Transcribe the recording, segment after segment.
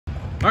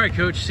All right,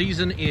 Coach,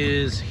 season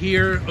is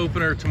here.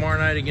 Opener tomorrow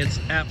night against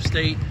App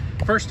State.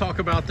 First, talk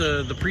about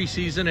the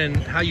preseason and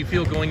how you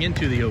feel going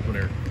into the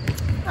opener.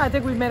 I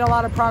think we've made a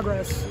lot of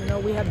progress. You know,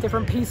 we have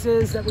different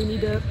pieces that we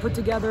need to put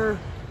together,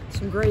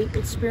 some great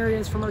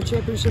experience from our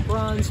championship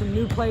run, some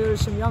new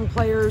players, some young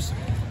players.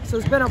 So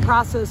it's been a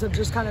process of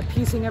just kind of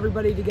piecing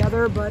everybody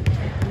together, but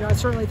you know, I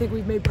certainly think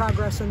we've made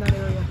progress in that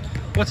area.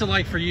 What's it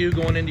like for you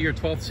going into your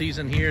 12th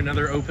season here,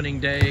 another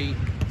opening day?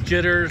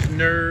 Jitters,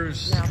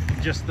 nerves, yeah.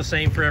 Just the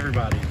same for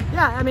everybody?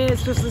 Yeah, I mean,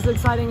 it's just as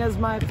exciting as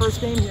my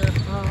first game here.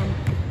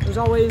 There's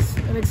always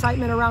an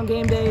excitement around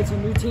game day. It's a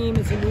new team,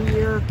 it's a new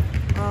year,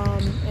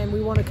 and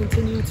we want to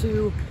continue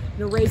to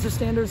raise the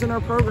standards in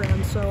our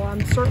program. So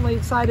I'm certainly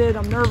excited,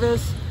 I'm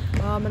nervous,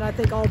 and I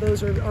think all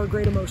those are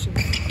great emotions.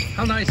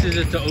 How nice is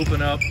it to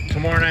open up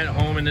tomorrow night at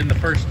home and then the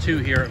first two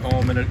here at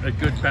home, and a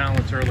good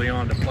balance early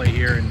on to play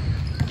here and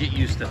get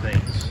used to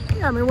things?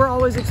 Yeah, I mean, we're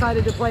always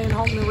excited to play in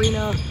Halton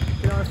Arena.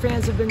 You know, our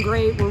fans have been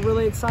great. We're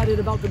really excited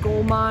about the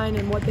gold mine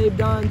and what they've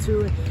done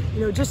to,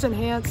 just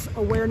enhance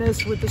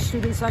awareness with the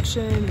student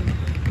section.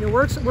 And,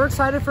 we're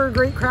excited for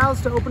great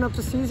crowds to open up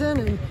the season,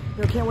 and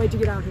can't wait to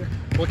get out here.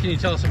 What can you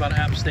tell us about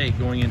App State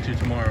going into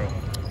tomorrow?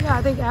 Yeah,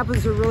 I think App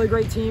is a really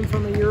great team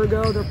from a year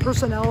ago. Their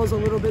personnel is a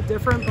little bit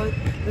different, but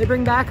they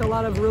bring back a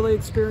lot of really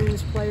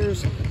experienced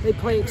players. They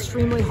play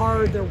extremely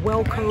hard. They're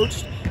well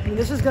coached. I mean,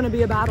 this is going to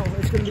be a battle.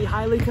 It's going to be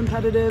highly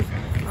competitive.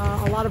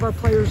 A lot of our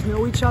players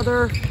know each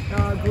other,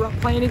 grew up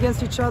playing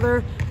against each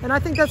other, and I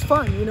think that's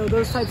fun.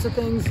 Those types of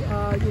things,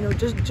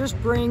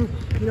 just bring,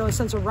 a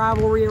sense of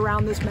rivalry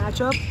around this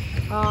matchup.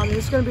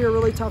 It's going to be a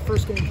really tough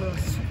first game for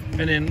us.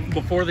 And then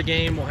before the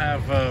game, we'll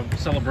have a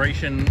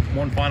celebration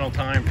one final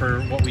time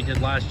for what we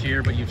did last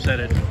year, but you've said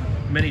it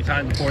many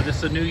times before. This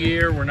is a new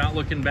year. We're not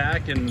looking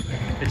back, and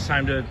it's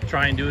time to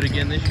try and do it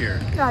again this year.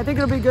 Yeah, I think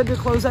it'll be good to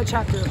close that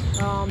chapter.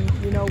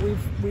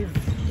 We've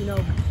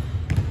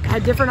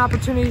had different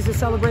opportunities to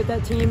celebrate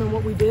that team and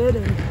what we did,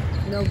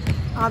 and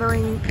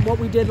honoring what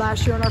we did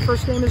last year in our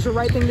first game is the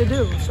right thing to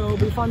do. So it'll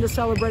be fun to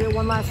celebrate it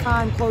one last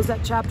time, close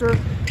that chapter,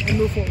 and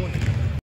move forward.